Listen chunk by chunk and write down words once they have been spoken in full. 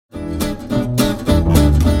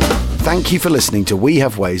Thank you for listening to We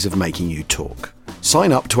Have Ways of Making You Talk.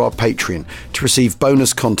 Sign up to our Patreon to receive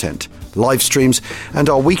bonus content, live streams, and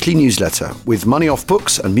our weekly newsletter with money off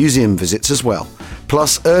books and museum visits as well,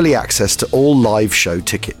 plus early access to all live show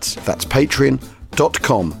tickets. That's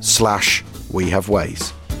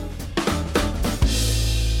patreon.com/wehaveways.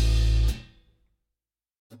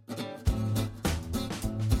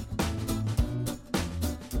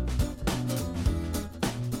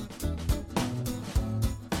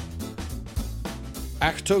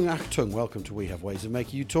 Achtung, Achtung. Welcome to We Have Ways of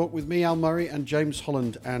Making You Talk with me, Al Murray, and James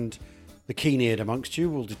Holland. And the keen-eared amongst you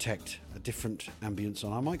will detect a different ambience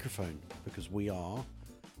on our microphone because we are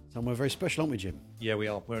somewhere very special, aren't we, Jim? Yeah, we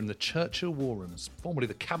are. We're in the Churchill War Rooms, formerly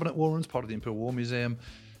the Cabinet War Rooms, part of the Imperial War Museum.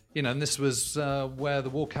 You know, and this was where the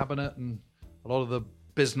War Cabinet and a lot of the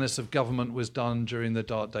business of government was done during the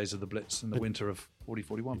dark days of the Blitz in the winter of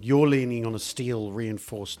 40-41. You're leaning on a steel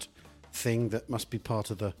reinforced thing that must be part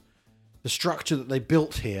of the structure that they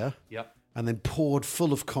built here. Yep. And then poured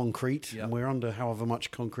full of concrete. Yep. And we're under however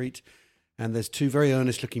much concrete. And there's two very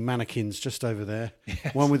earnest looking mannequins just over there.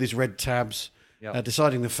 Yes. One with his red tabs,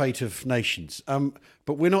 deciding the fate of nations.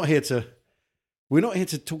 But we're not here to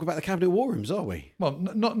talk about the Cabinet War Rooms, are we? Well,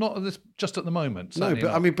 not at this, just at the moment. No, but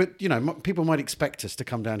not. I mean, you know, people might expect us to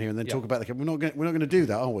come down here and then talk about the Cabinet. We're not going to do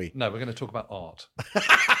that, are we? No, we're going to talk about art.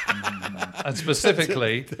 And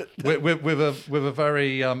specifically, with a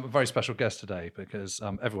very special guest today, because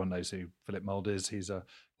everyone knows who Philip Mould is. He's a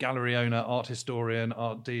gallery owner, art historian,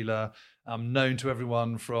 art dealer, known to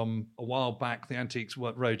everyone from a while back, the Antiques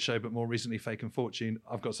Roadshow, but more recently, Fake and Fortune.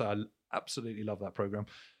 I've got to say, I absolutely love that programme.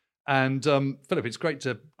 And Philip, it's great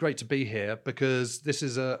to be here because this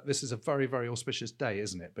is a very, very auspicious day,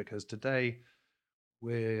 isn't it? Because today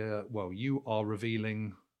you are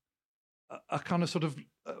revealing a kind of sort of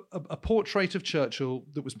a portrait of Churchill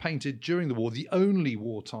that was painted during the war, the only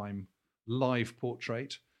wartime live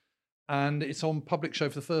portrait, and it's on public show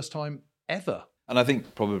for the first time ever. And I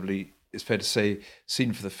think probably it's fair to say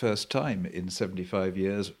seen for the first time in 75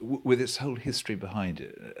 years with its whole history behind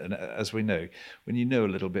it. And as we know, when you know a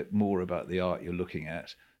little bit more about the art you're looking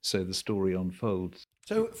at, so the story unfolds.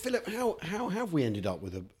 So, Philip, how have we ended up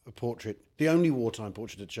with a portrait, the only wartime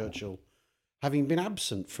portrait of Churchill, having been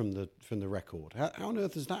absent from the record? How on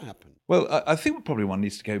earth has that happened? Well, I think probably one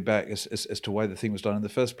needs to go back as to why the thing was done in the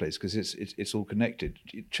first place, because it's all connected.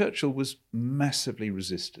 Churchill was massively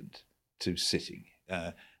resistant to sitting.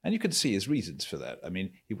 And you can see his reasons for that. I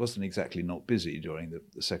mean, he wasn't exactly not busy during the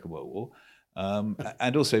Second World War.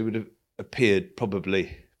 And also would have appeared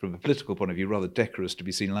probably, from a political point of view, rather decorous to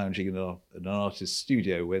be seen lounging in an artist's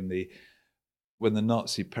studio when the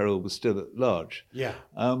Nazi peril was still at large. Yeah.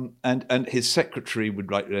 And his secretary would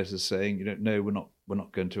write letters saying, no, we're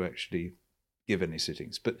not going to actually give any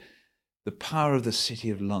sittings. But the power of the City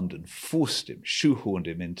of London shoehorned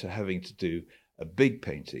him into having to do a big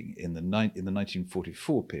painting in the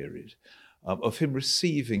 1944 period of him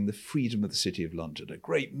receiving the freedom of the City of London, a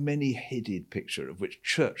great many-headed picture of which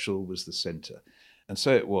Churchill was the centre. And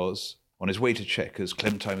so it was, on his way to Chequers,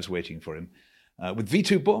 Clementine was waiting for him, with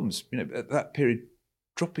V2 bombs, at that period,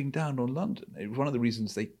 dropping down on London. It was one of the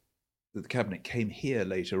reasons that the Cabinet came here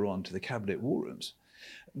later on to the Cabinet War Rooms.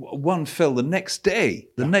 One fell the next day.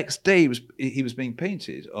 The next day he was being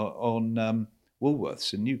painted on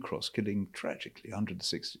Woolworths in New Cross, killing tragically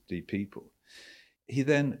 160 people. He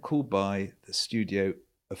then called by the studio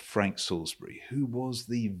of Frank Salisbury, who was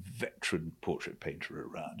the veteran portrait painter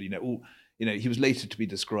around. He was later to be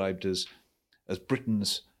described as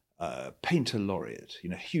Britain's painter laureate.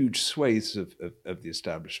 Huge swathes of the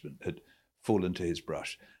establishment had fallen to his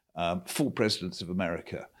brush. 4 presidents of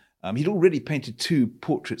America. He'd already painted 2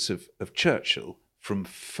 portraits of Churchill from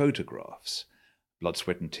photographs. Blood,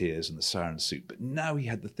 Sweat and Tears and the Siren Suit. But now he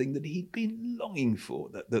had the thing that he'd been longing for,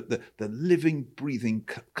 that the living, breathing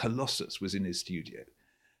colossus was in his studio.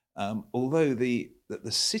 Although the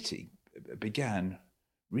sitting began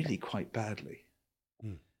really quite badly.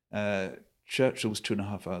 Churchill was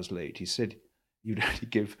 2.5 hours late. He said you'd only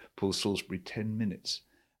give Paul Salisbury 10 minutes.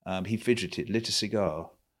 He fidgeted, lit a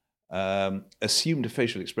cigar, assumed a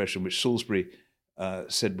facial expression which Salisbury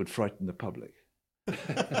said would frighten the public.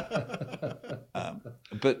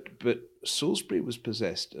 But Salisbury was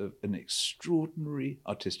possessed of an extraordinary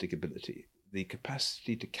artistic ability, the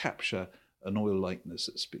capacity to capture an oil likeness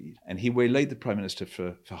at speed. And he waylaid the Prime Minister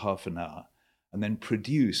for half an hour and then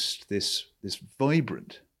produced this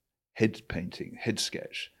vibrant head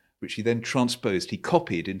sketch, which he then transposed. He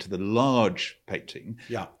copied into the large painting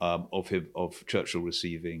of Churchill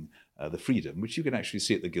receiving the freedom, which you can actually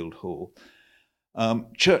see at the Guildhall.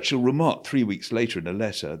 Churchill remarked 3 weeks later in a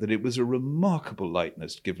letter that it was a remarkable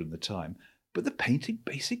likeness given the time, but the painting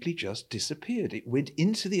basically just disappeared. It went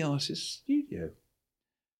into the artist's studio.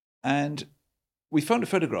 And we found a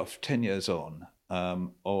photograph 10 years on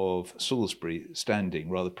of Salisbury standing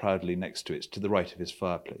rather proudly next to it, to the right of his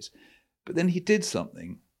fireplace. But then he did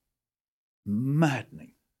something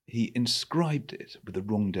maddening. He inscribed it with the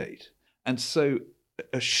wrong date, and so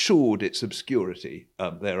assured its obscurity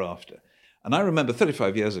thereafter. And I remember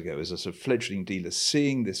 35 years ago, as a sort of fledgling dealer,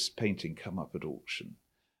 seeing this painting come up at auction.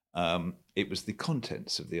 It was the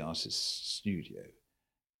contents of the artist's studio.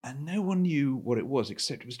 And no one knew what it was,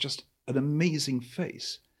 except it was just an amazing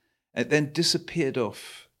face. It then disappeared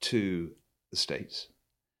off to the States.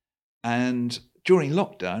 And during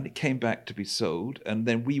lockdown, it came back to be sold. And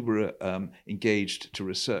then we were engaged to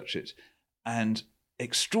research it. And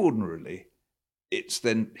extraordinarily, it's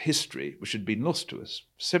then history, which had been lost to us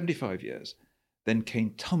for 75 years, then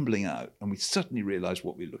came tumbling out. And we suddenly realised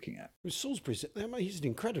what we were looking at. Salisbury's, he's an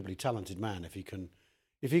incredibly talented man if he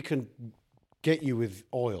can get you with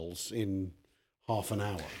oils in half an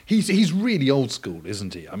hour. He's really old school,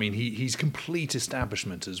 isn't he? I mean, he's complete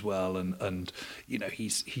establishment as well, and you know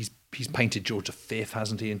he's painted George V,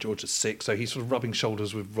 hasn't he, and George VI, so he's sort of rubbing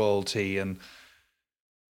shoulders with royalty, and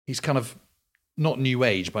he's kind of not new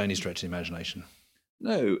age by any stretch of the imagination.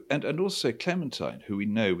 No, and also Clementine, who we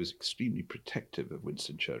know was extremely protective of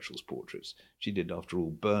Winston Churchill's portraits. She did, after all,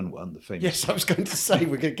 burn one, the famous. Yes, I was going to say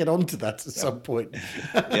we're going to get onto that at some point.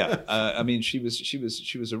 Yeah, I mean, she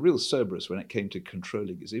was a real Cerberus when it came to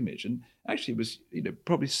controlling his image, and actually was,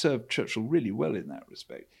 probably served Churchill really well in that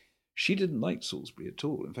respect. She didn't like Salisbury at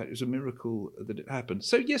all. In fact, it was a miracle that it happened.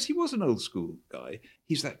 So yes, he was an old school guy.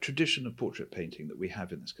 He's that tradition of portrait painting that we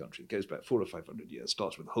have in this country. It goes back 400 or 500 years,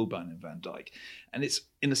 starts with Holbein and Van Dyck. And it's,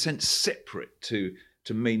 in a sense, separate to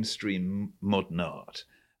mainstream modern art.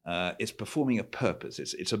 It's performing a purpose.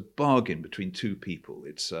 It's a bargain between two people.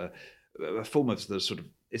 It's a form of the sort of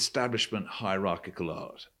establishment hierarchical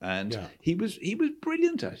art. And he was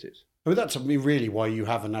brilliant at it. I mean, that's really why you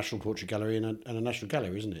have a National Portrait Gallery and a National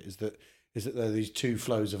Gallery, isn't it? Is that there are these two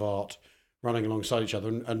flows of art running alongside each other,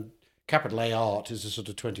 and capital A art is a sort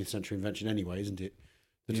of 20th century invention anyway, isn't it?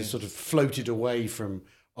 That has sort of floated away from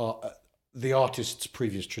the artist's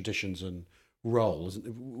previous traditions and role,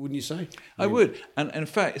 wouldn't you say? I would, and in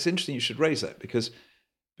fact, it's interesting you should raise that because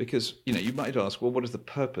you might ask, well, what is the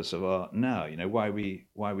purpose of art now? Why are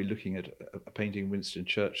we looking at a painting of Winston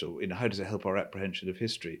Churchill? How does it help our apprehension of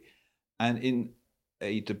history? And in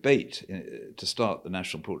a debate to start the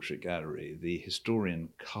National Portrait Gallery, the historian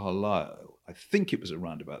Carlyle, I think it was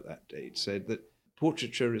around about that date, said that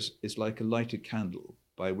portraiture is like a lighted candle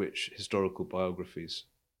by which historical biographies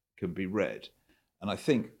can be read. And I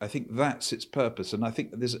think that's its purpose. And I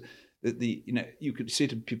think there's you could see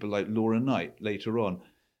it in people like Laura Knight later on,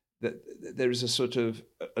 that there is a sort of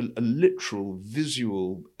a literal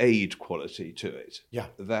visual aid quality to it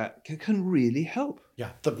that can really help.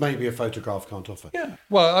 Yeah, that maybe a photograph can't offer. Yeah.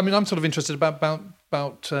 Well, I mean, I'm sort of interested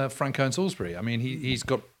about Franco and Salisbury. I mean, he's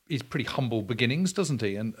pretty humble beginnings, doesn't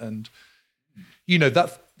he? And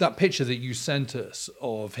that picture that you sent us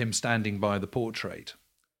of him standing by the portrait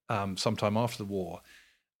sometime after the war,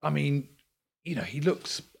 I mean, he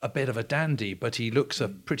looks a bit of a dandy, but he looks a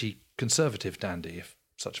pretty conservative dandy, if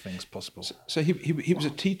such things possible. So he was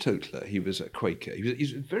a teetotaler. He was a Quaker.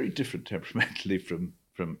 He's very different temperamentally from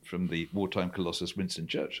the wartime colossus Winston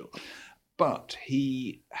Churchill, but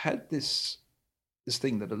he had this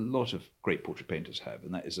thing that a lot of great portrait painters have,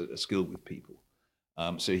 and that is a skill with people.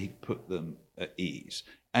 So he put them at ease,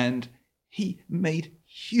 and he made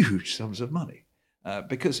huge sums of money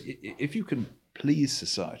because if you can please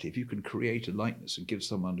society, if you can create a likeness and give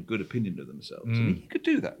someone a good opinion of themselves, I mean, he could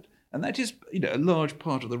do that. And that is, a large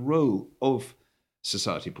part of the role of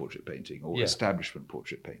society portrait painting or establishment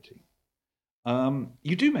portrait painting.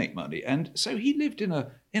 You do make money, and so he lived in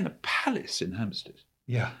a palace in Hampstead.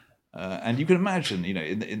 Yeah, and you can imagine,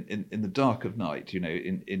 in the dark of night,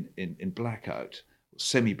 in blackout,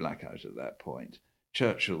 semi-blackout at that point,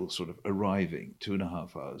 Churchill sort of arriving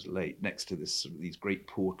 2.5 hours late next to these great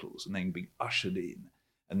portals, and then being ushered in,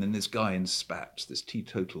 and then this guy in spats, this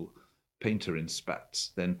teetotal painter in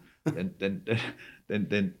spats, then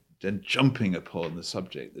jumping upon the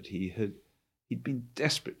subject that he'd been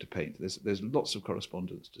desperate to paint. There's lots of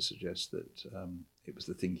correspondence to suggest that it was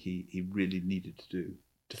the thing he really needed to do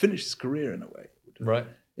to finish his career in a way. Right.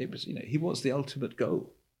 It was, he was the ultimate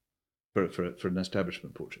goal for an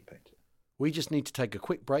establishment portrait painter. We just need to take a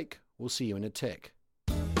quick break. We'll see you in a tick.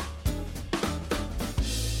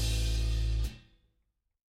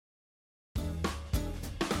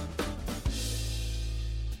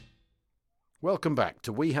 Welcome back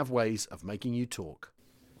to We Have Ways of Making You Talk.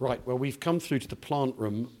 Right, well, we've come through to the plant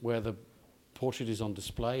room where the portrait is on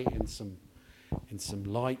display in some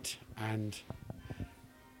light, and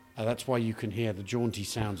that's why you can hear the jaunty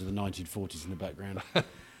sounds of the 1940s in the background.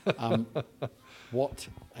 What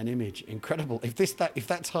an image! Incredible. If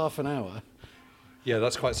that's half an hour. Yeah,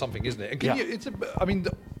 that's quite something, isn't it? And can Yeah. you,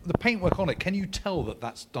 the paintwork on it, can you tell that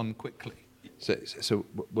that's done quickly? So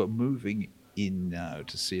we're moving in now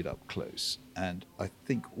to see it up close, and I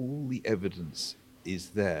think all the evidence is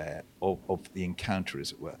there of the encounter,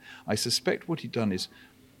 as it were. I suspect what he'd done is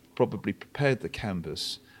probably prepared the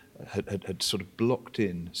canvas, had sort of blocked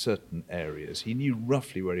in certain areas. He knew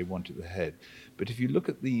roughly where he wanted the head, but if you look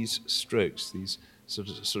at these strokes, these sort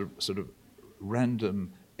of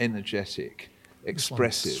random, energetic,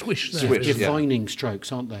 expressive, swish there, swish, Defining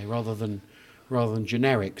strokes, aren't they, rather than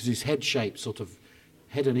generic? Because his head shape, sort of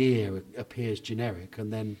head and ear, appears generic,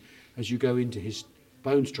 and then as you go into his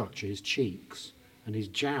bone structure, his cheeks and his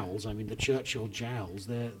jowls, I mean the Churchill jowls,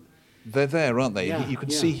 They're there, aren't they? Yeah, You can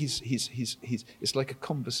yeah. see he's it's like a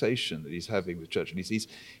conversation that he's having with Churchill.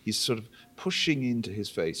 He's sort of pushing into his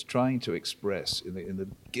face, trying to express in the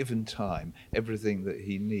given time everything that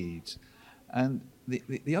he needs. And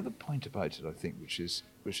the other point about it, I think, which is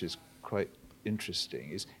quite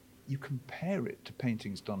interesting, is you compare it to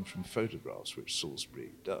paintings done from photographs, which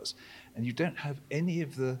Salisbury does, and you don't have any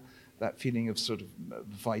of that feeling of sort of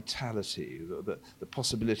vitality, the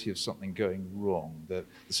possibility of something going wrong, the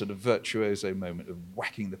sort of virtuoso moment of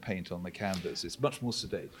whacking the paint on the canvas. It's much more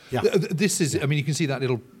sedate. Yeah. This is, I mean, you can see that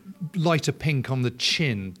little lighter pink on the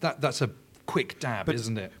chin. That's a quick dab,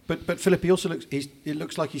 isn't it? But Philip, he also it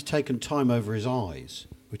looks like he's taken time over his eyes,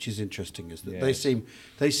 which is interesting. Is that Yes.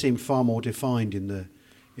 they seem far more defined in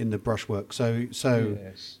the brushwork. So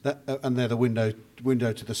Yes. that and they're the window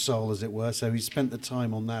to the soul, as it were. So he spent the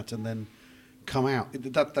time on that and then come out.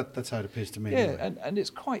 That's how it appears to me. Yeah, anyway. and it's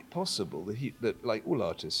quite possible that like all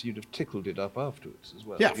artists, you'd have tickled it up afterwards as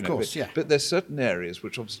well. Yeah, of course, but, yeah. But there's certain areas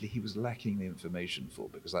which obviously he was lacking the information for,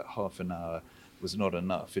 because that half an hour was not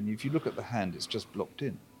enough. And if you look at the hand, it's just blocked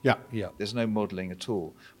in. Yeah. There's no modelling at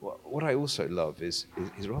all. What I also love is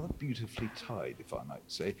rather beautifully tied, if I might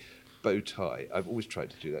say, bow tie. I've always tried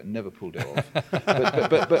to do that, never pulled it off.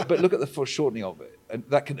 but look at the foreshortening of it, and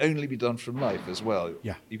that can only be done from life as well.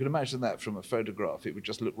 Yeah. You can imagine that from a photograph; it would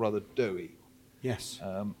just look rather doughy. Yes.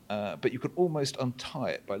 But you could almost untie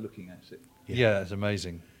it by looking at it. Yeah, it's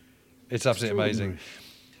amazing. It's absolutely amazing.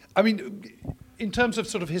 I mean, in terms of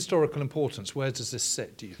sort of historical importance, where does this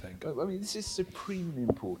sit, do you think? I mean, this is supremely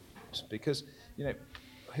important because,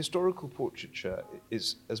 historical portraiture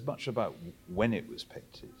is as much about when it was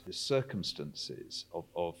painted, the circumstances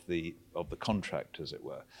of the contract, as it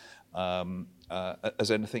were,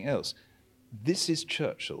 as anything else. This is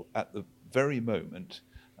Churchill at the very moment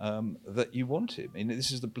that you want him. I mean,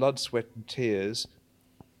 this is the blood, sweat, and tears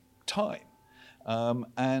time.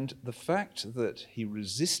 And the fact that he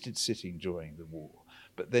resisted sitting during the war,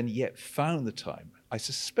 but then yet found the time, I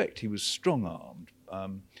suspect he was strong-armed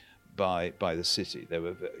by the city. They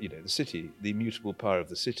were, the city, the immutable power of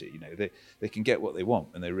the city. They can get what they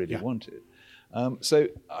want when they really want it. So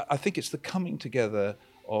I think it's the coming together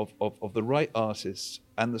of the right artists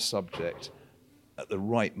and the subject at the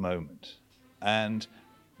right moment, and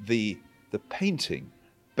the painting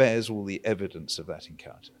bears all the evidence of that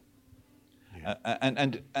encounter. Yeah.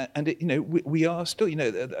 And it, we are still,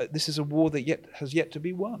 this is a war that has yet to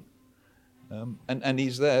be won, and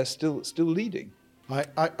he's there still leading.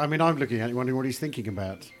 I mean, I'm looking at it, wondering what he's thinking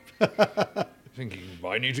about. Thinking,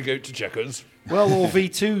 I need to go to Chequers. Well, or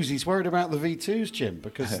V2s. He's worried about the V2s, Jim,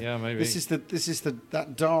 because Yeah, maybe. this is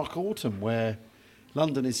that dark autumn where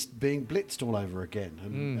London is being blitzed all over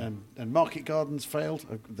again, and Market Gardens failed.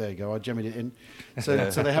 Oh, there you go, I jemmied it in. So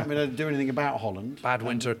they haven't been able to do anything about Holland. Bad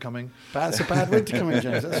winter coming. It's a bad winter coming,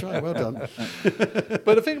 James. That's right. Well done. But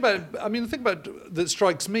the thing about that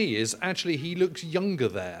strikes me is actually he looks younger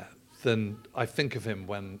there than I think of him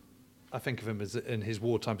when I think of him as in his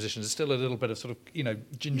wartime position. There's still a little bit of sort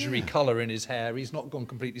of, gingery colour in his hair. He's not gone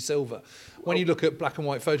completely silver. When you look at black and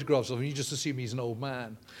white photographs of him, you just assume he's an old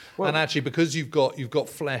man. And actually, because you've got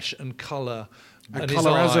flesh and colour and his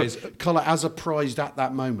eyes, colour as apprised at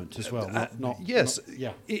that moment as well.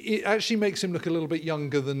 It actually makes him look a little bit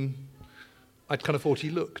younger than I'd kind of thought he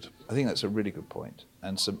looked. I think that's a really good point,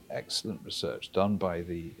 and some excellent research done by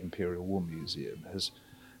the Imperial War Museum has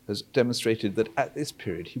demonstrated that at this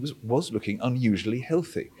period he was looking unusually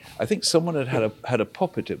healthy. I think someone had a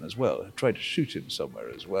pop at him as well, had tried to shoot him somewhere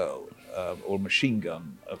as well, or a machine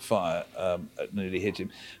gun fire nearly hit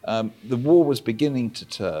him. The war was beginning to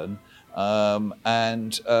turn,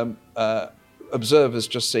 and observers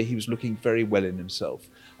just say he was looking very well in himself.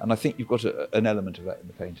 And I think you've got an element of that in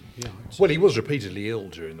the painting. Yeah. Well, he was repeatedly ill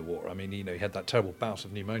during the war. I mean, he had that terrible bout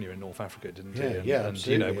of pneumonia in North Africa, didn't he? And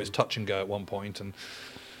absolutely. it was touch and go at one point. And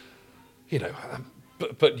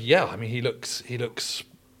but yeah, I mean, he looks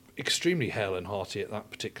extremely hale and hearty at that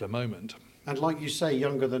particular moment. And like you say,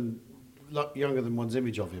 younger than one's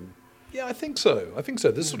image of him. Yeah, I think so.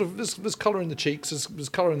 There's sort of there's colour in the cheeks, there's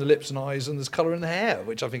colour in the lips and eyes, and there's colour in the hair,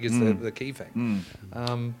 which I think is the key thing.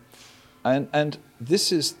 And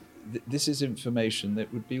this is information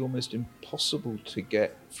that would be almost impossible to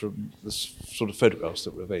get from the sort of photographs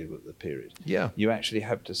that were available at the period. Yeah. You actually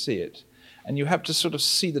have to see it. And you have to sort of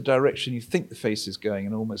see the direction you think the face is going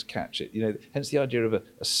and almost catch it. Hence the idea of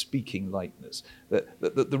a speaking likeness.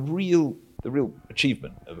 The real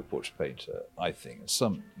achievement of a portrait painter, I think, and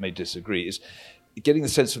some may disagree, is getting the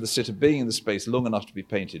sense of the sitter being in the space long enough to be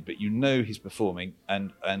painted, but he's performing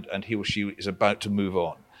and he or she is about to move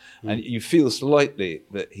on. And you feel slightly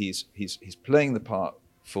that he's playing the part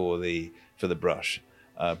for the brush,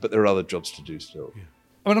 but there are other jobs to do still. Yeah.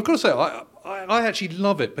 I mean, I've got to say, I actually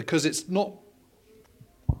love it because it's not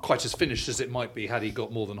quite as finished as it might be had he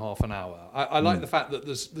got more than half an hour. I like the fact that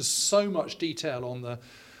there's so much detail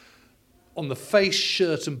on the face,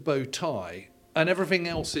 shirt and bow tie, and everything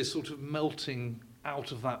else is sort of melting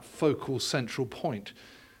out of that focal central point.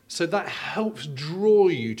 So that helps draw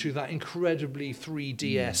you to that incredibly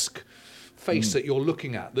 3D-esque face that you're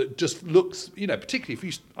looking at, that just looks, particularly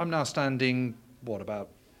if I'm now standing, about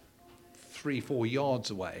 3-4 yards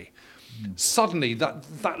away. Suddenly that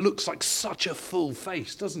looks like such a full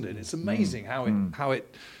face, doesn't it? It's amazing how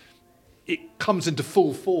it comes into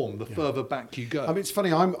full form the further back you go. I mean, it's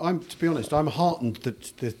funny. I'm to be honest, I'm heartened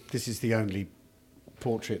that this is the only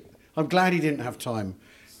portrait. I'm glad he didn't have time,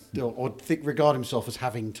 or regard himself as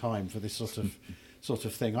having time for this sort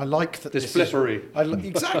of thing. I like that this flippery.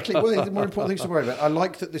 Exactly. Well, the more important things to worry about. I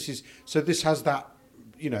like that this is so. This has that,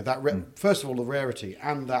 first of all, the rarity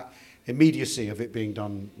and that immediacy of it being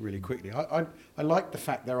done really quickly. I like the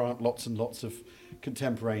fact there aren't lots and lots of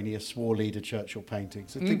contemporaneous war leader Churchill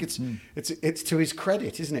paintings. I think it's to his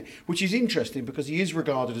credit, isn't it? Which is interesting because he is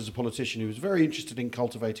regarded as a politician who was very interested in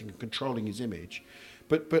cultivating and controlling his image,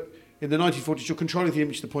 but in the 1940s you're controlling the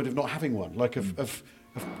image to the point of not having one, like of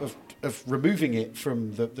removing it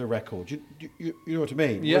from the record. You know what I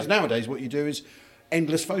mean? Yeah. Whereas nowadays what you do is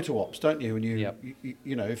endless photo ops, don't you? And you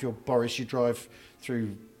if you're Boris, you drive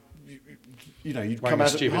through. You'd come out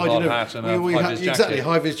stupid hide in hat and a high-vis jacket. Exactly,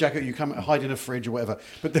 high-vis jacket. You come hide in a fridge or whatever.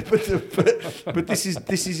 But this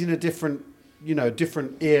is in a different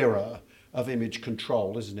different era of image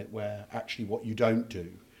control, isn't it? Where actually what you don't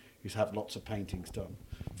do is have lots of paintings done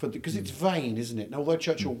because it's vain, isn't it? And although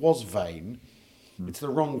Churchill was vain, it's the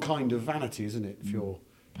wrong kind of vanity, isn't it? If you're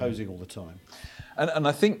posing all the time. And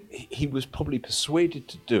I think he was probably persuaded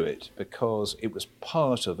to do it because it was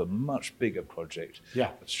part of a much bigger project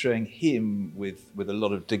of showing him with a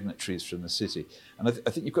lot of dignitaries from the city. And I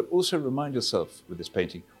think you've got to also remind yourself with this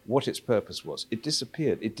painting what its purpose was. It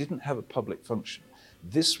disappeared. It didn't have a public function.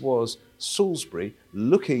 This was Salisbury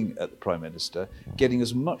looking at the Prime Minister, getting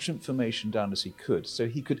as much information down as he could, so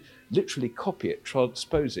he could literally copy it,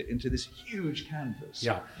 transpose it into this huge canvas.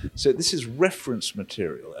 Yeah. So this is reference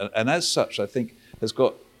material, and as such, I think, has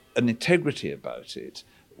got an integrity about it,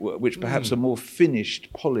 which perhaps a more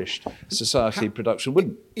finished, polished society production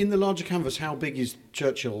wouldn't. In the larger canvas, how big is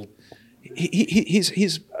Churchill?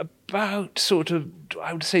 He's about sort of,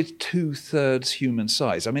 I would say, 2/3 human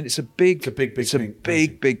size. I mean, it's a big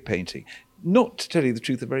painting. Not, to tell you the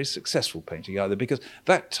truth, a very successful painting either, because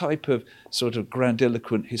that type of sort of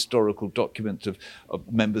grandiloquent historical document of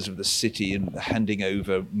members of the city and the handing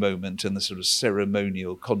over moment and the sort of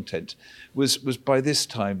ceremonial content was by this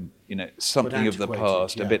time, something of the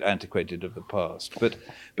past, a bit antiquated of the past. But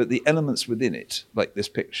the elements within it, like this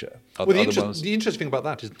picture, are the ones. The interesting thing about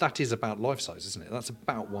that is about life size, isn't it? That's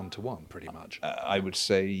about 1-to-1, pretty much. I would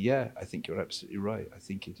say, yeah. I think you're absolutely right. I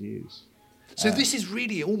think it is. So this is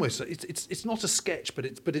really almost it's not a sketch, but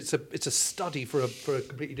it's a study for a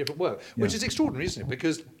completely different work, which is extraordinary, isn't it?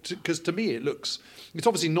 Because to me it's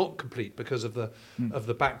obviously not complete because of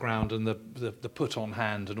the background and the put on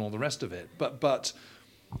hand and all the rest of it, but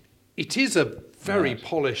it is a very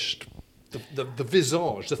polished. The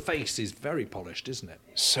visage, the face is very polished, isn't it?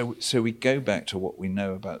 So we go back to what we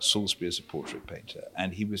know about Salisbury as a portrait painter,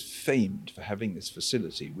 and he was famed for having this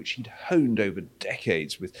facility, which he'd honed over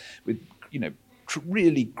decades with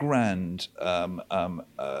really grand,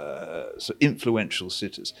 influential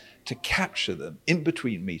sitters, to capture them in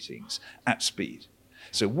between meetings at speed.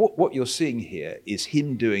 So what you're seeing here is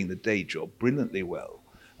him doing the day job brilliantly well,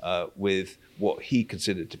 with what he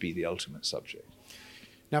considered to be the ultimate subject.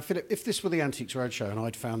 Now, Philip, if this were the Antiques Roadshow and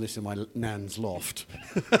I'd found this in my nan's loft,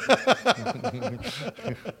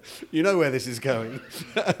 you know where this is going.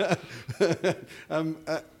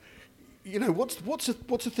 What's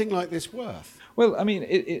a thing like this worth? Well, I mean,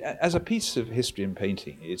 as a piece of history and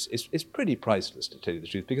painting, it's pretty priceless, to tell you the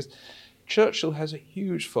truth, because Churchill has a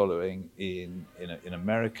huge following in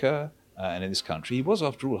America and in this country. He was,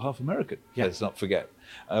 after all, half American. Yeah. Let's not forget.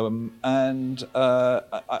 I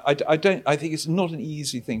think it's not an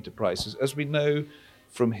easy thing to price, as we know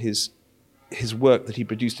from his work that he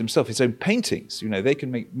produced himself, his own paintings. They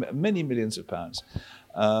can make many millions of pounds.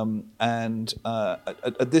 At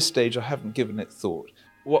this stage, I haven't given it thought.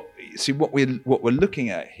 What we're looking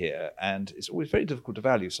at here, and it's always very difficult to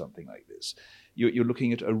value something like this. You're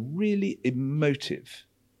looking at a really emotive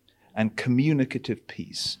and communicative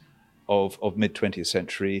piece of mid-20th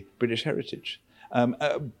century British heritage,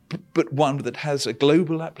 but one that has a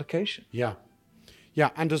global application. Yeah,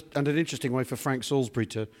 and an interesting way for Frank Salisbury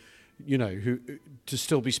to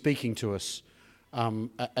still be speaking to us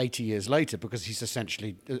 80 years later, because he's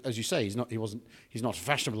essentially, as you say, he's not a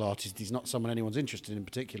fashionable artist. He's not someone anyone's interested in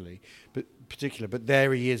particular. But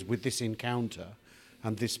there he is with this encounter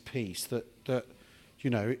and this piece that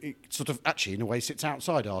it sort of actually in a way sits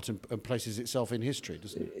outside art and places itself in history,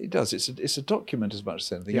 doesn't it? It does. It's a document as much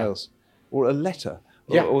as anything else, or a letter,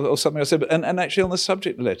 or something else. And actually, on the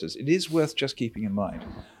subject of letters, it is worth just keeping in mind.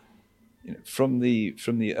 From the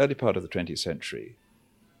early part of the 20th century,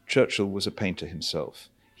 Churchill was a painter himself.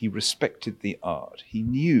 He respected the art. He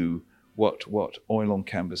knew what oil on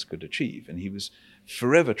canvas could achieve, and he was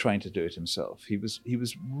forever trying to do it himself. He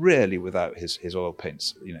was rarely without his oil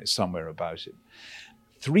paints, somewhere about him.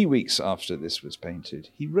 3 weeks after this was painted,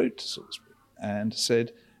 he wrote to Salisbury and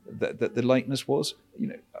said that the likeness was,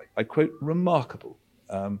 I quote, remarkable,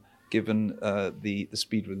 given the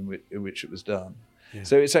speed in which it was done. Yeah.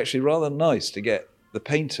 So it's actually rather nice to get the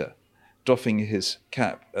painter doffing his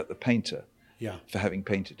cap at the painter for having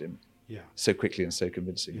painted him so quickly and so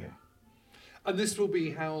convincingly. Yeah. And this will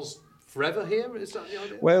be housed forever here? Is that the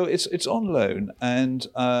idea? Well, it's on loan, and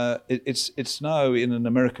it's now in an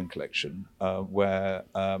American collection where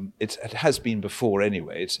it has been before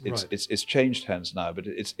anyway. It's changed hands now, but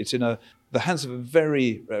it's in the hands of a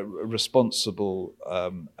very responsible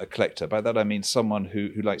collector. By that I mean someone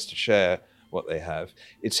who likes to share what they have.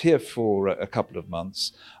 It's here for a couple of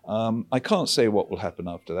months. I can't say what will happen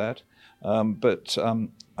after that, but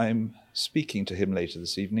I'm speaking to him later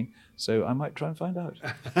this evening, so I might try and find out.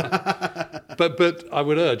 But I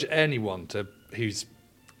would urge anyone who's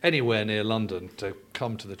anywhere near London to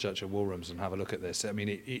come to the Churchill War Rooms and have a look at this. I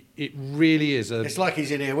mean, it really is It's like he's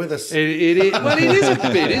in here with us. It is. Well, it is a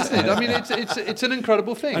bit, isn't it? I mean, it's an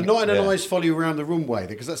incredible thing. And not in an eyes follow you around the room way,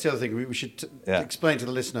 because that's the other thing we should explain to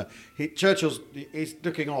the listener. He's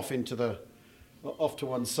looking off to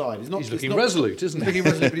one side. He's looking resolute, isn't he? He's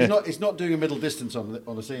looking resolute, but he's not doing a middle distance on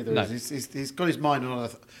us either. No. He's got his mind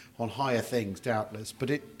on higher things, doubtless. But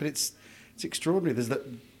it's extraordinary. There's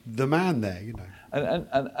the man there, And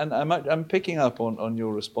I'm picking up on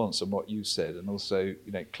your response and what you said, and also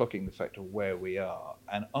clocking the fact of where we are.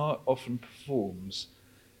 And art often performs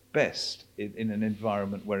best in an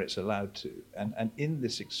environment where it's allowed to. And in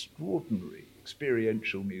this extraordinary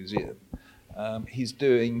experiential museum, he's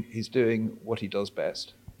doing what he does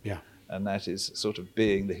best. Yeah. And that is sort of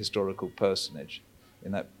being the historical personage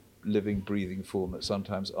in that living, breathing form that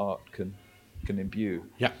sometimes art can imbue.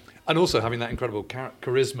 Yeah. And also having that incredible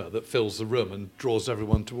charisma that fills the room and draws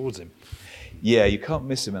everyone towards him. Yeah, you can't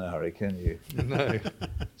miss him in a hurry, can you? No,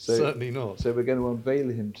 certainly not. So we're going to unveil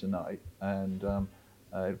him tonight, and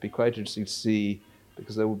it'd be quite interesting to see,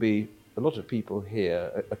 because there will be a lot of people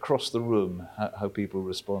here across the room, how people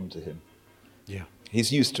respond to him. Yeah.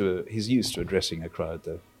 He's used to addressing a crowd,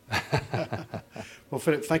 though. Well,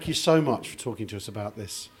 Philip, thank you so much for talking to us about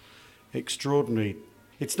this extraordinary.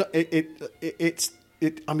 It's not.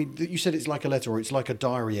 I mean, you said it's like a letter, or it's like a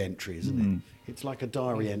diary entry, isn't it? It's like a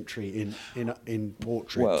diary entry in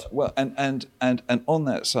portrait. Well, and on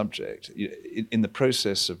that subject, in the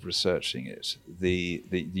process of researching it, the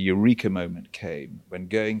eureka moment came when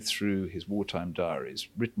going through his wartime diaries,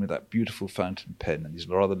 written with that beautiful fountain pen and these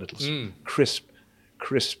rather little crisp,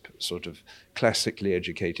 sort of classically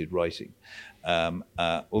educated writing,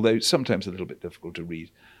 although sometimes a little bit difficult to read.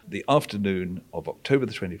 The afternoon of October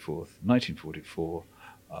the 24th, 1944,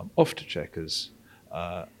 off to Chequers,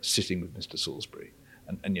 sitting with Mr. Salisbury.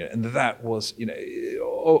 And that was,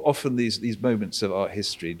 often these moments of art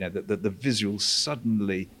history, that the visual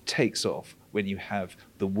suddenly takes off when you have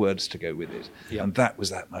the words to go with it. Yeah. And that was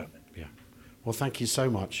that moment. Yeah. Well, thank you so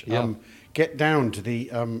much. Yeah. Get down to the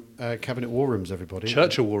Cabinet War Rooms, everybody.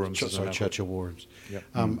 Churchill War Rooms, as Sorry, they're Churchill War Rooms. Yep.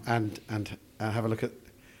 And have a look at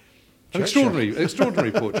An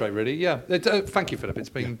extraordinary portrait, really. Yeah. Thank you, Philip. It's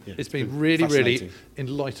been really, really Fascinating.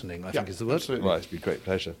 enlightening, I think is the word. Absolutely. Well, it's been a great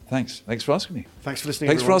pleasure. Thanks for asking me. Thanks for listening.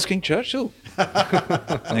 Thanks for everyone. asking Churchill.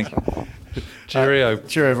 Thank you. Cheerio.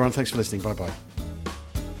 Cheerio, everyone. Thanks for listening. Bye bye.